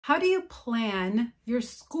How do you plan your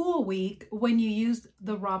school week when you use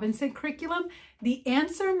the Robinson curriculum? The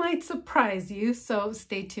answer might surprise you, so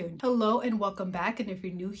stay tuned. Hello and welcome back. And if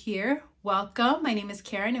you're new here, welcome. My name is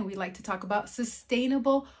Karen and we like to talk about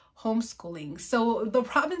sustainable homeschooling. So the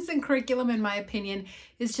Robinson curriculum, in my opinion,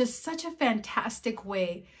 is just such a fantastic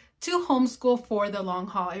way to homeschool for the long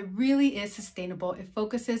haul. It really is sustainable. It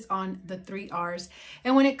focuses on the 3 R's.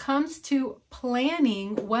 And when it comes to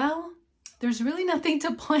planning, well, there's really nothing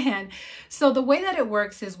to plan. So the way that it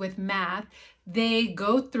works is with math, they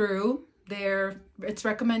go through it's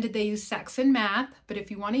recommended they use Saxon Math, but if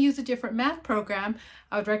you want to use a different math program,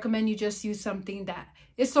 I would recommend you just use something that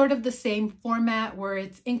is sort of the same format where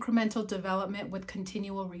it's incremental development with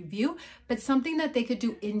continual review, but something that they could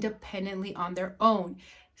do independently on their own.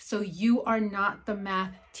 So you are not the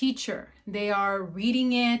math teacher. They are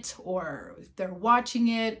reading it or they're watching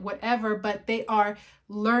it, whatever, but they are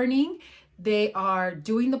learning. They are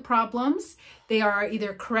doing the problems. They are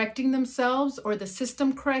either correcting themselves or the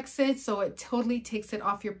system corrects it. So it totally takes it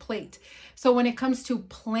off your plate. So when it comes to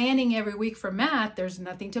planning every week for math, there's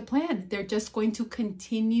nothing to plan. They're just going to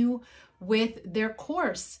continue with their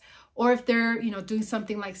course. Or if they're, doing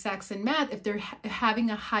something like Saxon Math, if they're having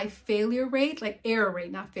a high failure rate, like error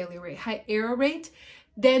rate, not failure rate, high error rate,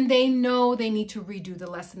 then they know they need to redo the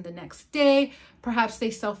lesson the next day. Perhaps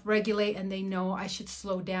they self-regulate and they know I should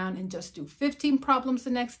slow down and just do 15 problems the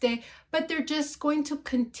next day, but they're just going to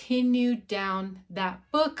continue down that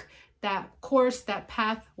book, that course, that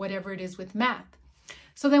path, whatever it is with math.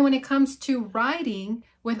 So then when it comes to writing,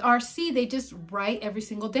 with RC, they just write every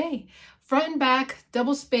single day. Front and back,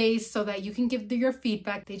 double space, so that you can give your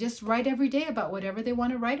feedback. They just write every day about whatever they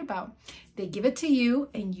want to write about. They give it to you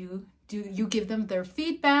and you give them their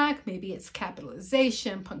feedback. Maybe it's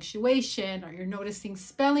capitalization, punctuation, or you're noticing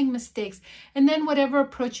spelling mistakes, and then whatever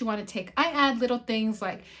approach you want to take. I add little things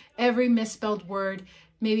like every misspelled word,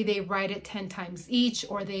 maybe they write it 10 times each,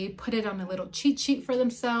 or they put it on a little cheat sheet for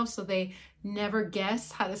themselves so they never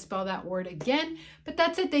guess how to spell that word again. But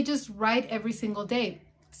that's it. They just write every single day.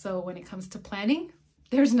 So when it comes to planning,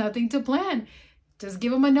 there's nothing to plan. Just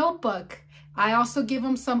give them a notebook. I also give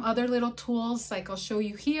them some other little tools, like I'll show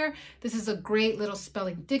you here. This is a great little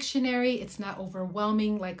spelling dictionary. It's not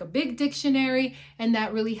overwhelming like a big dictionary, and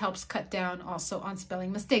that really helps cut down also on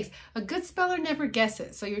spelling mistakes. A good speller never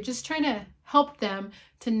guesses, so you're just trying to help them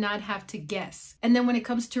to not have to guess. And then when it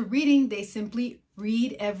comes to reading, they simply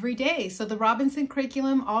read every day. So the Robinson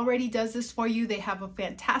curriculum already does this for you. They have a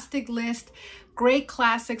fantastic list, great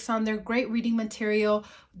classics on there, great reading material.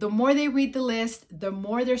 The more they read the list, the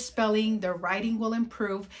more their spelling, their writing will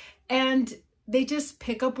improve. And they just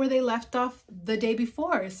pick up where they left off the day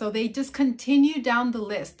before. So they just continue down the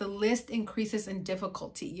list. The list increases in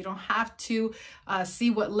difficulty. You don't have to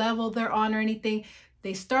see what level they're on or anything.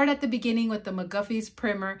 They start at the beginning with the McGuffey's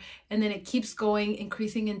primer, and then it keeps going,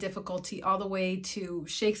 increasing in difficulty all the way to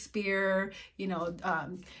Shakespeare,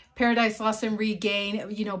 Paradise Lost and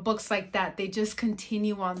Regain, books like that. They just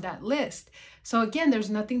continue on that list. So again, there's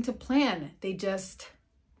nothing to plan. They just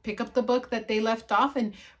pick up the book that they left off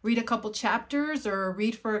and read a couple chapters or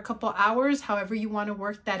read for a couple hours, however you want to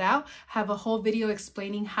work that out. I have a whole video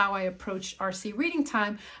explaining how I approach RC reading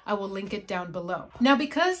time. I will link it down below. Now,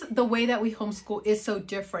 because the way that we homeschool is so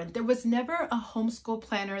different, there was never a homeschool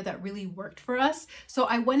planner that really worked for us. So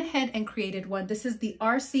I went ahead and created one. This is the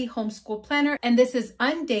RC Homeschool Planner, and this is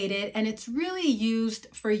undated, and it's really used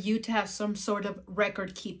for you to have some sort of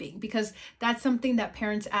record keeping, because that's something that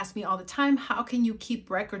parents ask me all the time. How can you keep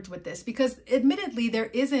records with this? Because admittedly, there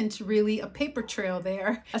isn't really a paper trail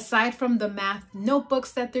there. Aside from the math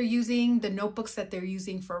notebooks that they're using, the notebooks that they're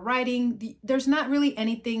using for writing, there's not really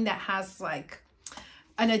anything that has like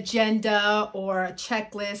an agenda or a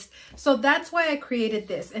checklist. So that's why I created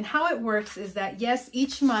this. And how it works is that, yes,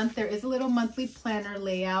 each month there is a little monthly planner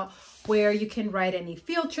layout where you can write any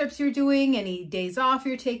field trips you're doing, any days off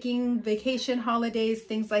you're taking, vacation, holidays,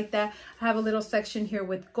 things like that. I have a little section here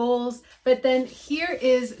with goals, but then here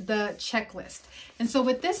is the checklist. And so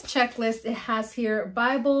with this checklist, it has here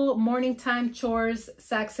Bible, morning time, chores,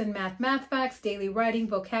 Saxon math facts, daily writing,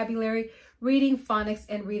 vocabulary, reading, phonics,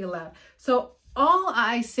 and read aloud. So all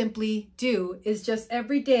I simply do is just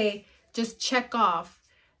every day, just check off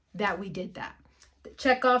that we did that.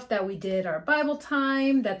 Check off that we did our Bible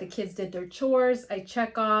time, that the kids did their chores. I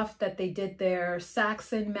check off that they did their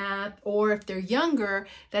Saxon math, or if they're younger,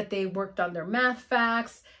 that they worked on their math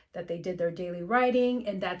facts, that they did their daily writing,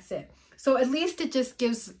 and that's it. So at least it just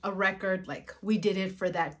gives a record like we did it for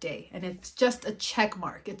that day, and it's just a check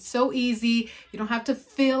mark. It's so easy. You don't have to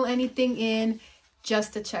fill anything in.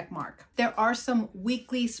 just a check mark. There are some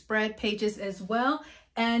weekly spread pages as well,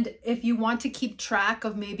 And if you want to keep track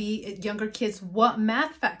of maybe younger kids, what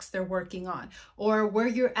math facts they're working on, or where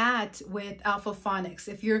you're at with alphaphonics.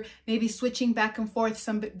 If you're maybe switching back and forth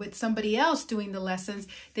with somebody else doing the lessons,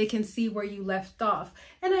 they can see where you left off.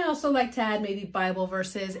 And I also like to add maybe Bible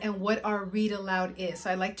verses and what our read aloud is.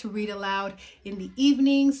 So I like to read aloud in the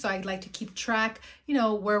evening. So I'd like to keep track, you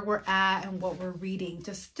know, where we're at and what we're reading,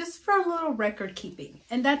 just for a little record keeping.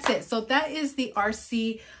 And that's it. So that is the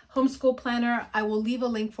RC Homeschool Planner. I will leave a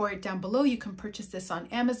link for it down below. You can purchase this on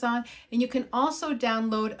Amazon, and you can also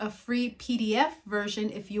download a free PDF version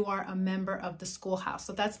if you are a member of the Schoolhouse.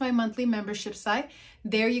 So that's my monthly membership site.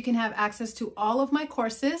 There you can have access to all of my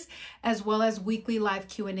courses as well as weekly live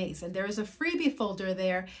Q&As. And there is a freebie folder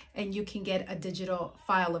there, and you can get a digital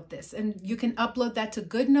file of this. And you can upload that to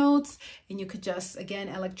GoodNotes, and you could just, again,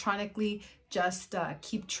 electronically just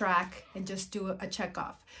keep track and just do a check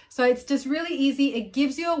off. So it's just really easy. It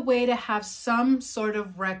gives you a way to have some sort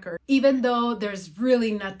of record, even though there's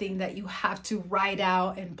really nothing that you have to write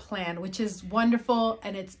out and plan, which is wonderful,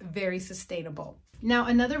 and it's very sustainable. Now,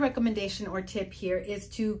 another recommendation or tip here is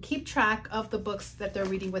to keep track of the books that they're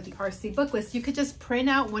reading with the RC book list. You could just print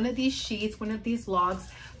out one of these sheets, one of these logs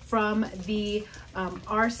from the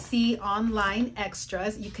RC online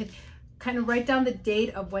extras. You could kind of write down the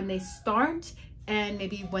date of when they start and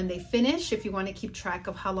maybe when they finish, if you want to keep track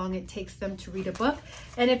of how long it takes them to read a book.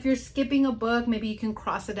 And if you're skipping a book, maybe you can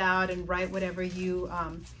cross it out and write whatever you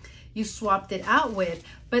swapped it out with.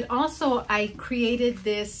 But also I created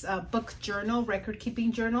this book journal, record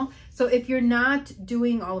keeping journal. So if you're not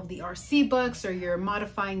doing all of the RC books, or you're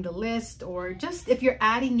modifying the list, or just if you're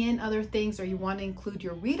adding in other things, or you want to include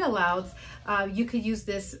your read alouds, you could use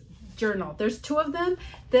this journal. There's two of them.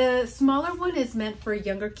 The smaller one is meant for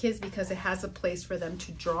younger kids because it has a place for them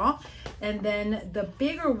to draw. And then the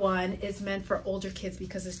bigger one is meant for older kids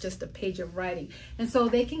because it's just a page of writing. And so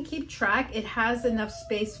they can keep track. It has enough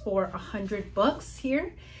space for 100 books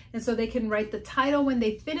here. And so they can write the title when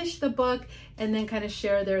they finish the book, and then kind of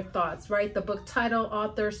share their thoughts, right? The book title,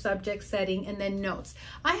 author, subject, setting, and then notes.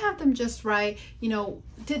 I have them just write, you know,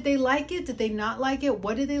 did they like it? Did they not like it?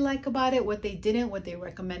 What did they like about it? What they didn't, what they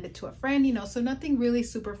recommended to a friend, you know, so nothing really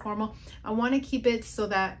super formal. I want to keep it so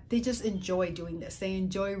that they just enjoy doing this. They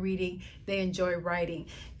enjoy reading, they enjoy writing.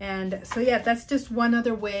 And so, yeah, that's just one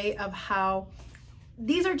other way of how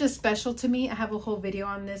these are just special to me. I have a whole video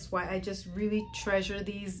on this, why I just really treasure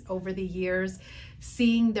these over the years,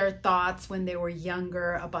 seeing their thoughts when they were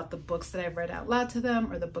younger about the books that I've read out loud to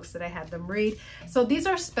them, or the books that I had them read. So these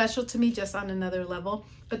are special to me just on another level,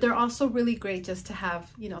 but they're also really great just to have,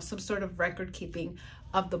 you know, some sort of record keeping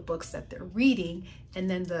of the books that they're reading. And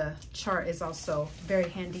then the chart is also very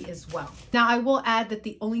handy as well. Now, I will add that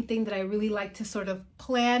the only thing that I really like to sort of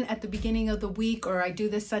plan at the beginning of the week, or I do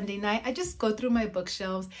this Sunday night, I just go through my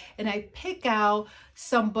bookshelves and I pick out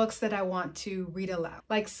some books that I want to read aloud,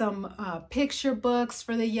 like some picture books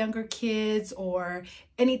for the younger kids, or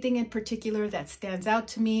anything in particular that stands out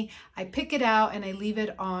to me. I pick it out and I leave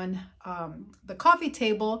it on the coffee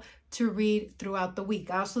table to read throughout the week.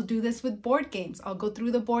 I also do this with board games. I'll go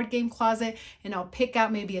through the board game closet and I'll pick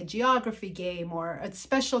out maybe a geography game, or a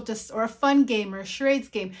special or a fun game, or a charades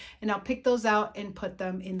game, and I'll pick those out and put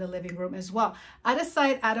them in the living room as well. Out of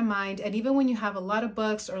sight, out of mind. And even when you have a lot of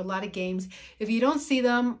books or a lot of games, if you don't see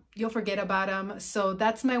them, you'll forget about them. So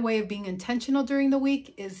that's my way of being intentional during the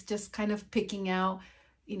week, is just kind of picking out,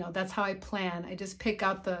 you know, that's how I plan. I just pick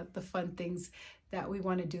out the fun things that we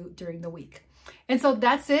want to do during the week. And so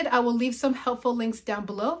that's it. I will leave some helpful links down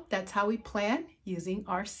below. That's how we plan using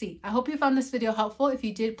RC. I hope you found this video helpful. If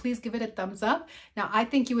you did, please give it a thumbs up. Now, I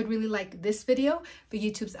think you would really like this video, but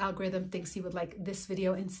YouTube's algorithm thinks you would like this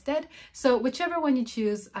video instead. So whichever one you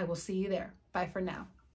choose, I will see you there. Bye for now.